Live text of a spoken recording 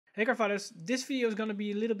Hey Cardfighters, this video is going to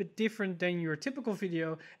be a little bit different than your typical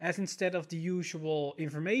video, as instead of the usual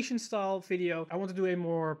information style video, I want to do a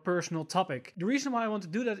more personal topic. The reason why I want to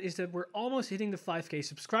do that is that we're almost hitting the 5k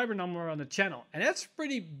subscriber number on the channel, and that's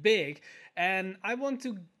pretty big, and I want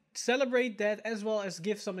to celebrate that as well as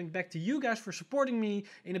give something back to you guys for supporting me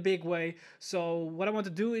in a big way. So what I want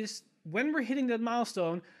to do is, when we're hitting that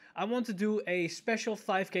milestone, I want to do a special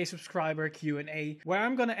 5k subscriber Q&A where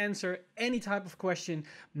I'm going to answer any type of question,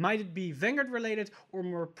 might it be Vanguard related or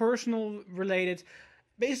more personal related.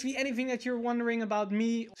 Basically anything that you're wondering about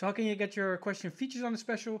me. So how can you get your question featured on the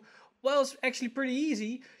special? Well, it's actually pretty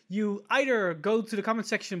easy. You either go to the comment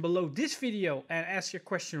section below this video and ask your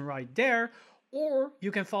question right there, or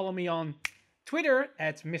you can follow me on Twitter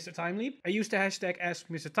at Mr. Timeleap. I use the hashtag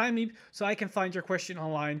AskMrTimeleap so I can find your question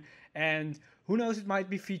online, and who knows, it might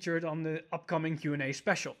be featured on the upcoming Q&A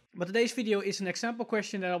special. But today's video is an example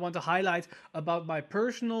question that I want to highlight about my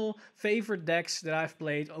personal favorite decks that I've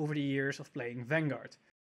played over the years of playing Vanguard.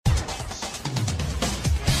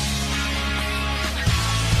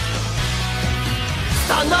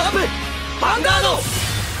 Stand up! Vanguard!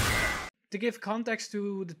 To give context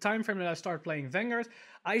to the time frame that I started playing Vanguard,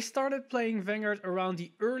 I started playing Vanguard around the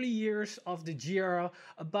early years of the G era,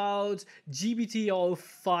 about GBT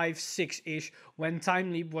 05-6-ish, when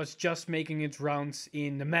Time Leap was just making its rounds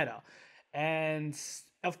in the meta. And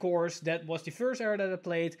of course, that was the first era that I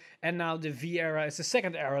played, and now the V era is the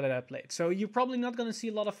second era that I played. So you're probably not going to see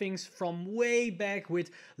a lot of things from way back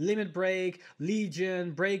with Limit Break,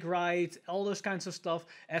 Legion, Break Right, all those kinds of stuff,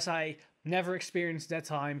 as I never experienced that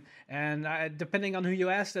time, and depending on who you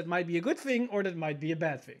ask, that might be a good thing or that might be a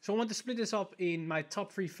bad thing. So I want to split this up in my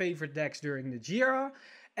top 3 favorite decks during the G era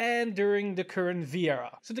and during the current V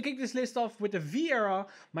era. So to kick this list off with the V era,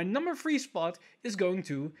 my number 3 spot is going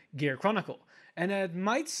to Gear Chronicle. And it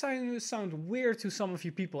might sound weird to some of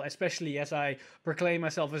you people, especially as I proclaim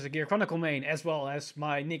myself as a Gear Chronicle main, as well as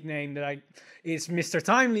my nickname is Mr.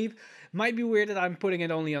 Timeleap. Might be weird that I'm putting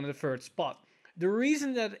it only on the 3rd spot. The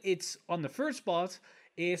reason that it's on the 3rd spot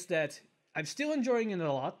is that I'm still enjoying it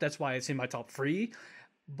a lot. That's why it's in my top 3.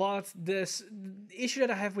 But the issue that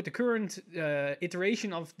I have with the current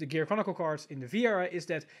iteration of the Gear Chronicle cards in the V era is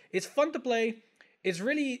that it's fun to play. It's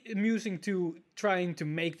really amusing to trying to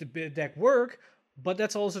make the deck work. But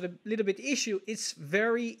that's also the little bit issue. It's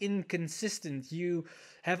very inconsistent. You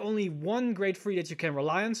have only one grade 3 that you can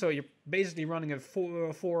rely on, so you're basically running a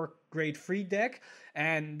 4 grade 3 deck,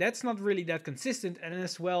 and that's not really that consistent. And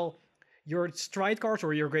as well, your stride cards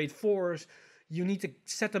or your grade 4s, you need to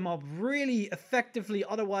set them up really effectively,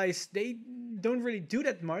 otherwise they don't really do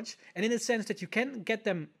that much. And in the sense that you can get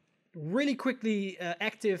them really quickly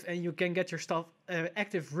active, and you can get your stuff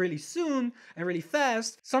active really soon and really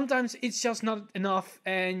fast, sometimes it's just not enough,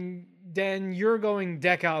 and then you're going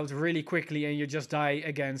deck out really quickly and you just die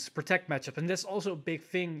against protect matchup. And that's also a big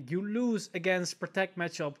thing. You lose against protect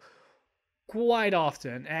matchup quite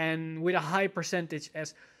often, and with a high percentage,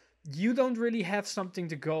 as you don't really have something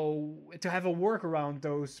to have a work around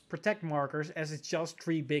those protect markers, as it's just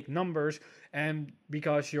 3 big numbers. And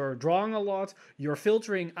because you're drawing a lot, you're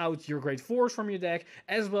filtering out your grade 4s from your deck,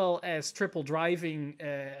 as well as triple driving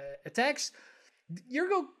attacks. You're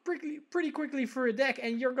going pretty quickly through a deck,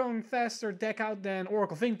 and you're going faster deck out than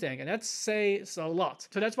Oracle Think Tank, and that says a lot.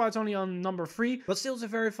 So that's why it's only on number 3, but still it's a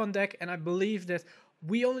very fun deck, and I believe that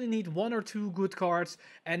we only need 1 or 2 good cards,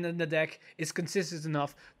 and then the deck is consistent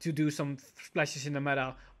enough to do some splashes in the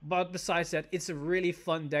meta. But besides that, it's a really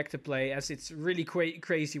fun deck to play, as it's really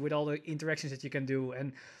crazy with all the interactions that you can do.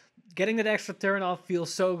 And getting that extra turn off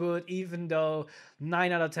feels so good, even though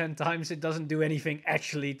 9 out of 10 times it doesn't do anything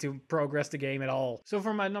actually to progress the game at all. So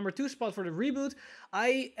for my number 2 spot for the reboot,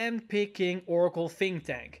 I am picking Oracle Think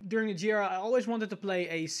Tank. During the G era, I always wanted to play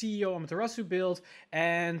a CEO Amaterasu build,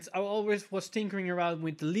 and I always was tinkering around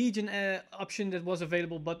with the Legion option that was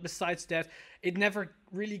available, but besides that, it never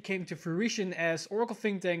really came to fruition, as Oracle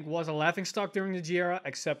Think Tank was a laughingstock during the G era,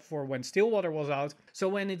 except for when Stillwater was out. So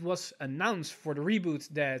when it was announced for the reboot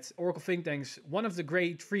that Oracle Think Tanks, one of the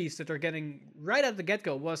grade 3s that are getting right at the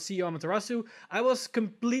get-go was CEO Amaterasu, I was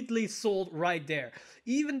completely sold right there.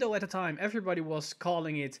 Even though at the time everybody was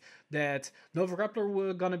calling it that Nova Rappler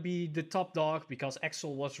were gonna be the top dog because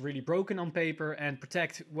Exel was really broken on paper, and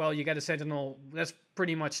Protect, well, you get a Sentinel, that's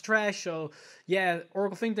pretty much trash. So yeah,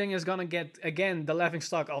 Oracle Think Tank is gonna get again the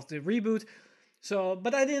laughingstock of the reboot. So,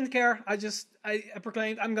 but I didn't care. I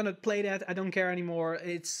proclaimed I'm gonna play that. I don't care anymore.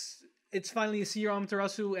 It's finally a CEO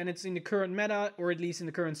Amaterasu, and it's in the current meta, or at least in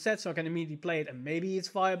the current set, so I can immediately play it, and maybe it's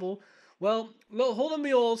viable. Hold on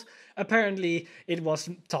behold, apparently it was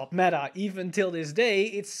top meta. Even till this day,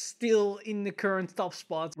 it's still in the current top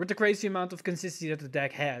spot with the crazy amount of consistency that the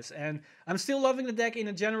deck has. And I'm still loving the deck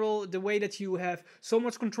in general, the way that you have so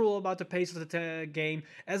much control about the pace of the game,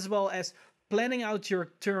 as well as planning out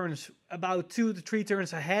your turns about 2 to 3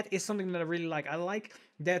 turns ahead is something that I really like. I like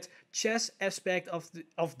that chess aspect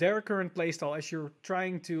of their current playstyle as you're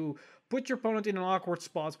trying to put your opponent in an awkward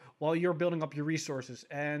spot while you're building up your resources.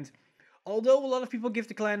 And although a lot of people give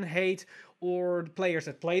the clan hate, or the players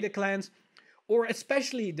that play the clans, or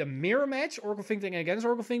especially the mirror match, Oracle Think Tank against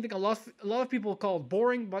Oracle Think Tank, a lot of people call it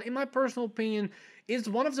boring, but in my personal opinion, it's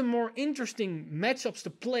one of the more interesting matchups to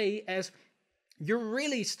play, as you're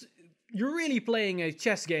really playing a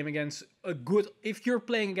chess game against if you're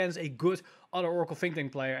playing against a good other Oracle Think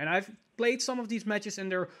Tank player. And I've played some of these matches,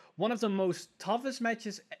 and they're one of the most toughest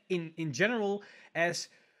matches in general, as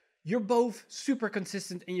you're both super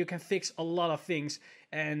consistent and you can fix a lot of things.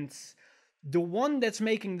 And the one that's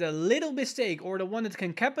making the little mistake, or the one that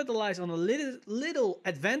can capitalize on a little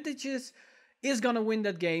advantages, is gonna win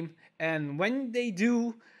that game. And when they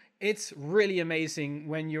do, it's really amazing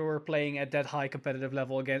when you're playing at that high competitive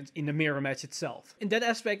level against in the mirror match itself. In that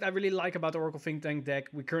aspect, I really like about the Oracle Think Tank deck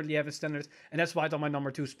we currently have in Standard, and that's why it's on my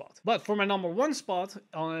number 2 spot. But for my number 1 spot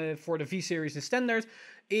for the V Series in Standard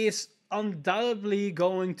is undoubtedly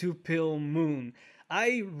going to Pill Moon.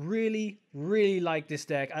 I really like this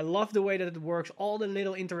deck. I love the way that it works, all the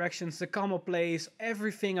little interactions, the combo plays,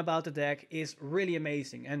 everything about the deck is really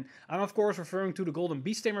amazing. And I'm of course referring to the Golden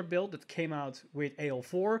Beast Tamer build that came out with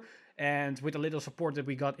AL4 and with a little support that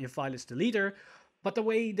we got in Violence the Leader. But the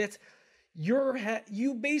way that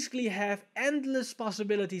you basically have endless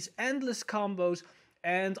possibilities, endless combos,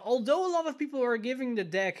 and although a lot of people are giving the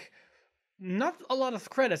deck not a lot of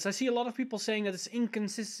credits. I see a lot of people saying that it's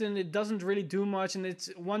inconsistent, it doesn't really do much, and it's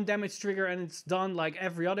one damage trigger and it's done like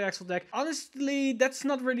every other Axel deck. Honestly, that's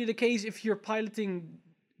not really the case if you're piloting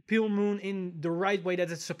Pill Moon in the right way that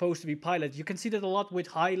it's supposed to be piloted. You can see that a lot with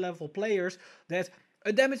high-level players, that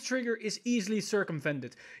a damage trigger is easily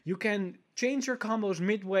circumvented. You can change your combos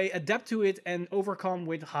midway, adapt to it, and overcome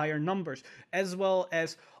with higher numbers. As well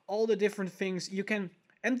as all the different things you can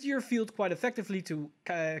empty your field quite effectively to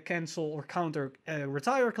cancel or counter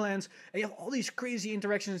retire clans, and you have all these crazy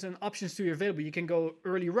interactions and options to your available. You can go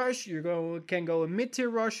early rush, can go a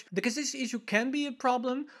mid-tier rush. The consistency issue can be a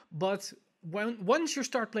problem, but once you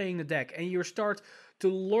start playing the deck and you start to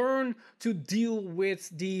learn to deal with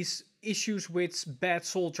these issues with bad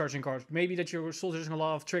soul charging cards, maybe that you're soul charging a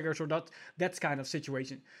lot of triggers or that kind of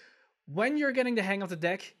situation. When you're getting the hang of the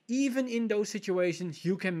deck, even in those situations,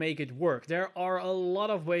 you can make it work. There are a lot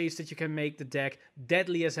of ways that you can make the deck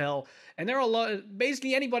deadly as hell. And there are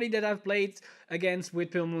basically anybody that I've played against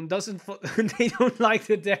with Pill Moon they don't like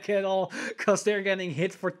the deck at all, because they're getting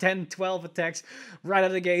hit for 10, 12 attacks right out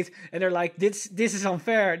of the gate. And they're like, this is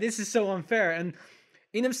unfair. This is so unfair. And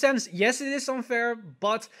in a sense, yes, it is unfair.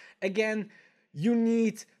 But again, you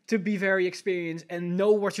need to be very experienced and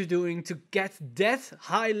know what you're doing to get that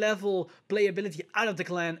high level playability out of the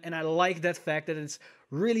clan. And I like that fact that it's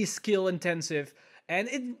really skill intensive. And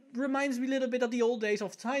it reminds me a little bit of the old days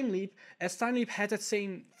of Time Leap, as Time Leap had that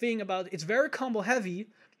same thing about it's very combo heavy,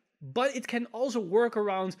 but it can also work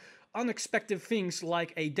around unexpected things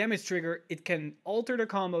like a damage trigger. It can alter the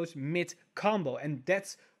combos mid combo, and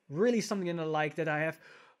that's really something that I like, that I have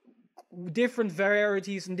different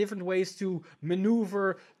varieties and different ways to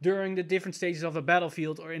maneuver during the different stages of the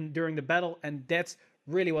battlefield or during the battle, and that's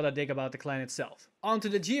really what I dig about the clan itself. On to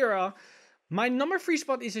the Jira. My number 3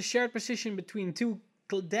 spot is a shared position between 2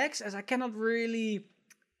 decks, as I cannot really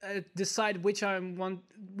decide which I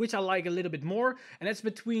like a little bit more, and that's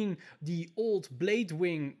between the old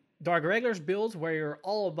Bladewing Dark Regulars build, where you're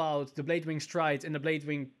all about the Bladewing Stride and the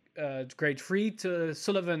Bladewing grade 3 to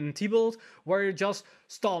Sullivan T-build, where you're just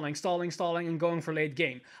stalling and going for late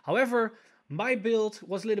game. However, my build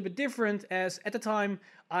was a little bit different, as at the time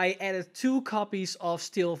I added 2 copies of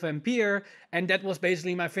Steel Vampire, and that was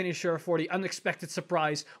basically my finisher for the unexpected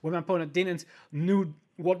surprise when my opponent didn't knew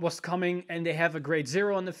what was coming and they have a grade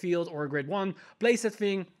 0 on the field or a grade 1, place that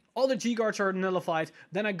thing, all the G-guards are nullified,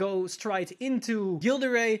 then I go straight into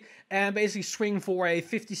Gilderay and basically swing for a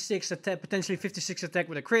 56 attack, potentially 56 attack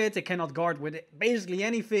with a crit. They cannot guard with basically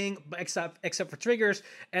anything except for triggers,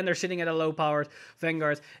 and they're sitting at a low-powered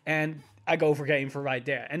Vanguard, and I go for game for right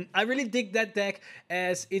there. And I really dig that deck,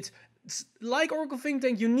 as it's like Oracle Think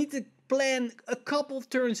Tank, you need to plan a couple of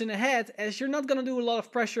turns in ahead, as you're not going to do a lot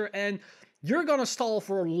of pressure, and you're gonna stall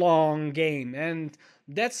for a long game. And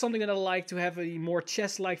that's something that I like, to have a more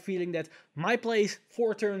chess-like feeling that my plays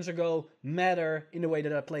 4 turns ago matter in the way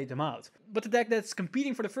that I played them out. But the deck that's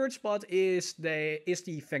competing for the third spot is the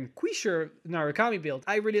Vanquisher Narukami build.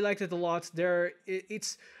 I really liked it a lot.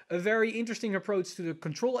 It's a very interesting approach to the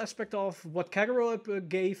control aspect of what Kagero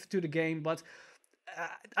gave to the game, but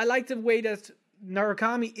I like the way that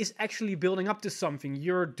Narukami is actually building up to something.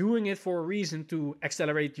 You're doing it for a reason, to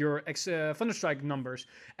accelerate your Thunderstrike numbers.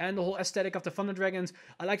 And the whole aesthetic of the Thunder Dragons,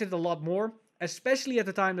 I liked it a lot more. Especially at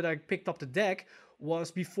the time that I picked up the deck, was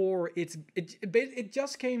before it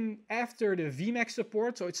just came after the VMAX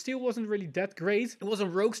support, so it still wasn't really that great. It was a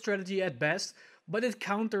rogue strategy at best, but it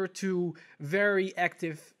countered to very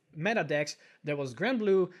active meta decks. There was Grand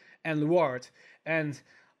Blue and Luard. And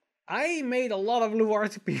I made a lot of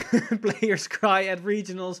Luard players cry at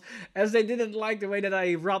regionals, as they didn't like the way that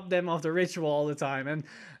I robbed them of the ritual all the time. And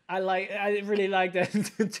I really like that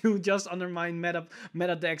to just undermine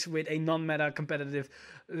meta decks with a non-meta competitive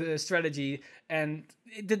strategy. And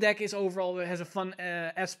the deck is overall has a fun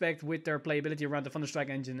aspect with their playability around the Thunderstrike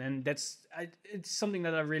engine, and it's something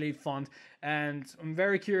that I really fond. And I'm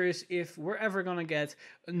very curious if we're ever gonna get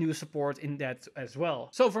a new support in that as well.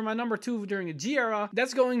 So for my number 2 during the G era,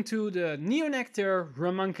 that's going to the Neonectar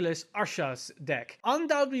Ramunculus Arshas deck.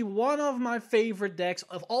 Undoubtedly one of my favorite decks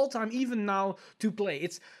of all time, even now, to play.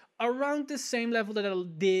 It's around the same level that I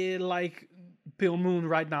did like Pale Moon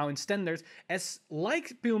right now in Standard. As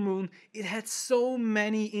like Pale Moon, it had so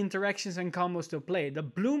many interactions and combos to play. The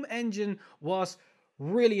Bloom engine was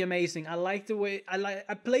really amazing. I like the way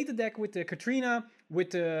I played the deck with the Katrina,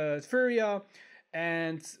 with the Furia,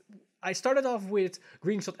 and I started off with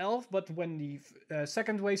Greenshot Elf, but when the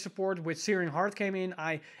second wave support with Searing Heart came in,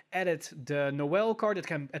 I added the Noel card that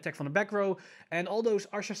can attack from the back row, and all those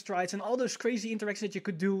Arsha Strides and all those crazy interactions that you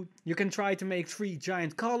could do. You can try to make 3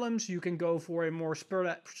 giant columns, you can go for a more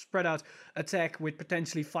spread out attack with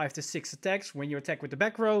potentially 5 to 6 attacks when you attack with the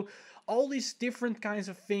back row. All these different kinds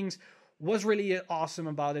of things was really awesome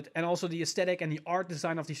about it, and also the aesthetic and the art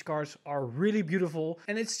design of these cards are really beautiful.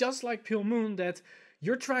 And it's just like Pale Moon that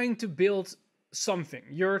you're trying to build something.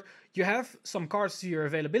 You have some cards to your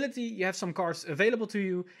availability, you have some cards available to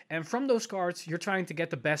you, and from those cards you're trying to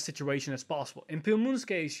get the best situation as possible. In Pale Moon's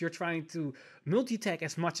case, you're trying to multi-attack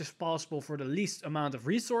as much as possible for the least amount of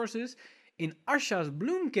resources. In Arsha's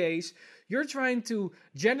Bloom case, you're trying to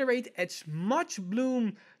generate as much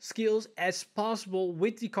Bloom skills as possible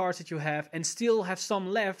with the cards that you have, and still have some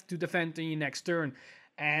left to defend in your next turn.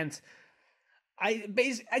 And I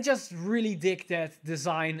just really dig that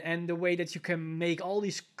design, and the way that you can make all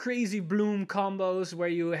these crazy Bloom combos where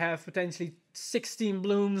you have potentially 16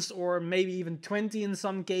 Blooms or maybe even 20 in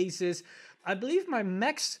some cases. I believe my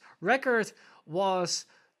max record was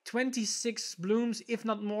 26 Blooms, if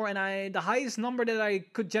not more, and the highest number that I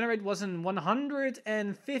could generate was in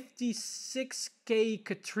 156k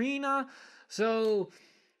Katrina. So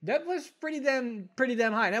that was pretty damn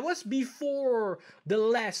high. That was before the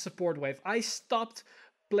last support wave. I stopped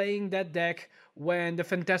playing that deck when the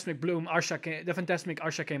Phantasmic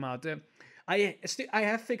Arsha came out. I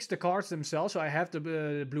have fixed the cards themselves, so I have the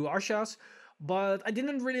blue Arshas, but I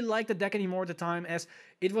didn't really like the deck anymore at the time, as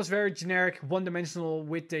it was very generic, one-dimensional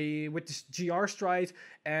with this GR stride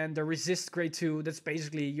and the resist grade 2. That's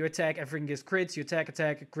basically you attack, everything gets crits, you attack,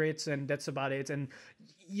 crits, and that's about it. And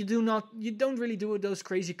you don't really do those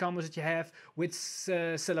crazy combos that you have with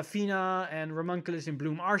Selafina and Ramunculus and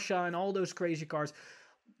Bloom Arsha and all those crazy cards.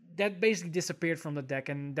 That basically disappeared from the deck,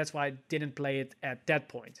 and that's why I didn't play it at that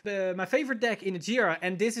point. My favorite deck in the Jira,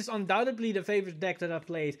 and this is undoubtedly the favorite deck that I've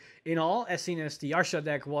played in all, as seen as the Arsha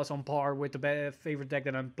deck was on par with the favorite deck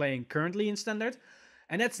that I'm playing currently in Standard,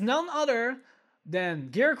 and that's none other than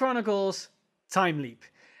Gear Chronicles Time Leap.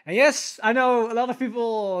 And yes, I know a lot of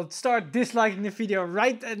people start disliking the video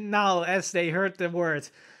right now as they heard the word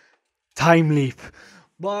Time Leap.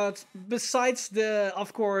 But besides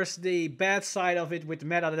of course, the bad side of it with the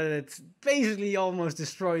meta, that it basically almost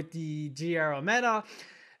destroyed the GR meta,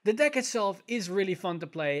 the deck itself is really fun to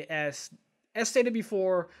play. As stated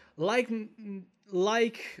before, like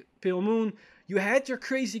Pale Moon, you had your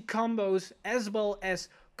crazy combos as well as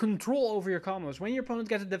control over your combos. When your opponent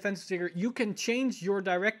gets a defensive trigger, you can change your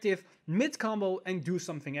directive mid-combo and do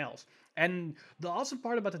something else. And the awesome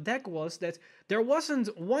part about the deck was that there wasn't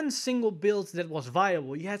one single build that was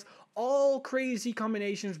viable. You had all crazy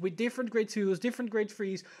combinations with different grade 2s, different grade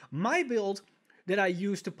 3s. My build that I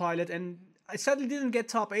used to pilot, and I sadly didn't get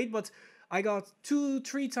top 8, but I got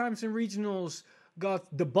 2-3 times in regionals, got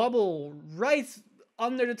the bubble right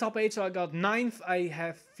under the top 8, so I got 9th. I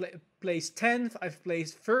have placed 10th. I've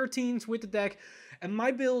placed 13th with the deck. And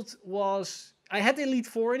my build was... I had the Elite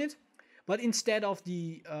 4 in it, but instead of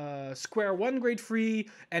the Square 1 Grade 3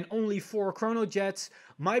 and only 4 Chrono Jets,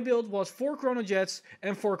 my build was 4 Chrono Jets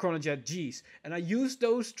and 4 Chrono Jet Gs. And I used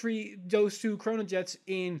those two Chrono Jets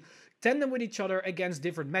in tandem with each other against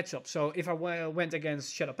different matchups. So if I went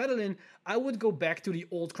against Shadow Paladin, I would go back to the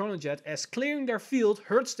old Chrono Jet, as clearing their field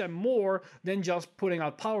hurts them more than just putting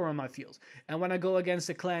out power on my field. And when I go against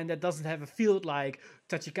a clan that doesn't have a field like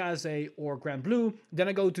Tachikaze or Grand Blue, then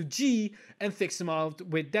I go to G and fix them out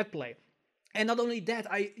with that play. And not only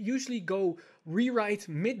that, I usually go rewrite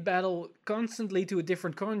mid-battle constantly to a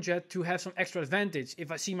different Chrono Jet to have some extra advantage.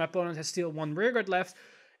 If I see my opponent has still 1 rearguard left,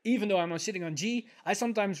 even though I'm sitting on G, I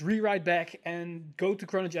sometimes rewrite back and go to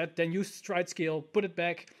Chrono Jet, then use Stride skill, put it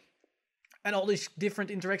back, and all these different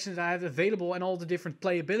interactions I have available and all the different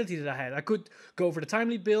playability that I had. I could go for the time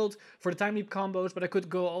leap build, for the time leap combos, but I could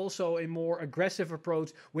go also a more aggressive approach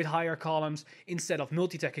with higher columns instead of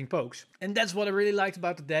multi-tacking pokes. And that's what I really liked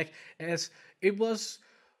about the deck, as it was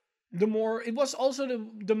also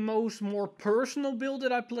the most more personal build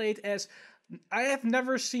that I played, as I have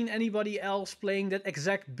never seen anybody else playing that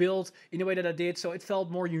exact build in the way that I did, so it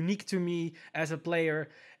felt more unique to me as a player,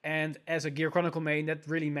 and as a Gear Chronicle main, that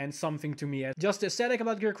really meant something to me. Just the aesthetic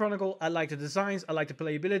about Gear Chronicle, I like the designs, I like the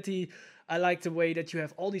playability, I like the way that you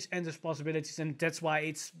have all these endless possibilities, and that's why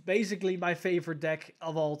it's basically my favorite deck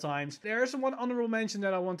of all times. There's one honorable mention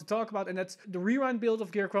that I want to talk about, and that's the Rewind build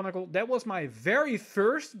of Gear Chronicle. That was my very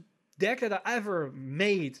first deck that I ever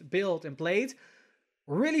made, built, and played.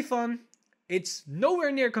 Really fun. It's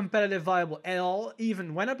nowhere near competitive viable at all,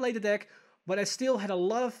 even when I played the deck, but I still had a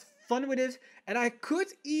lot of fun with it, and I could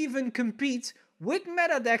even compete with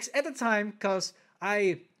meta decks at the time, because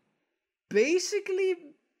I basically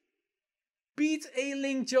beat a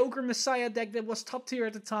Link Joker Messiah deck that was top tier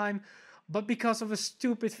at the time, but because of a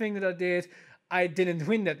stupid thing that I did, I didn't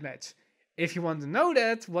win that match. If you want to know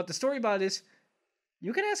that, what the story about is,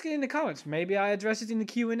 you can ask it in the comments. Maybe I address it in the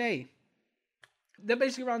Q&A. That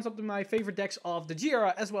basically rounds up to my favorite decks of the G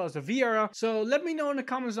era as well as the V era. So let me know in the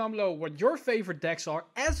comments down below what your favorite decks are,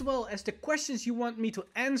 as well as the questions you want me to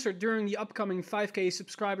answer during the upcoming 5K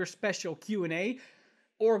subscriber special Q&A.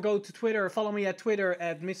 Or go to Twitter, follow me at Twitter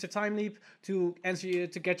at Mr. Timeleap to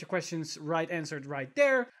get your questions answered right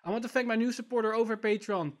there. I want to thank my new supporter over at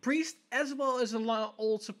Patreon, Priest, as well as an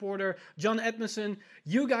old supporter, John Edmondson.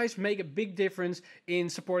 You guys make a big difference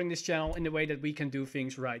in supporting this channel in the way that we can do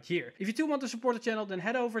things right here. If you too want to support the channel, then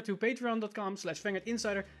head over to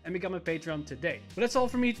patreon.com/VanguardInsider and become a patron today. But that's all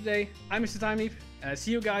for me today. I'm Mr. Timeleap, and I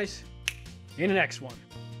see you guys in the next one.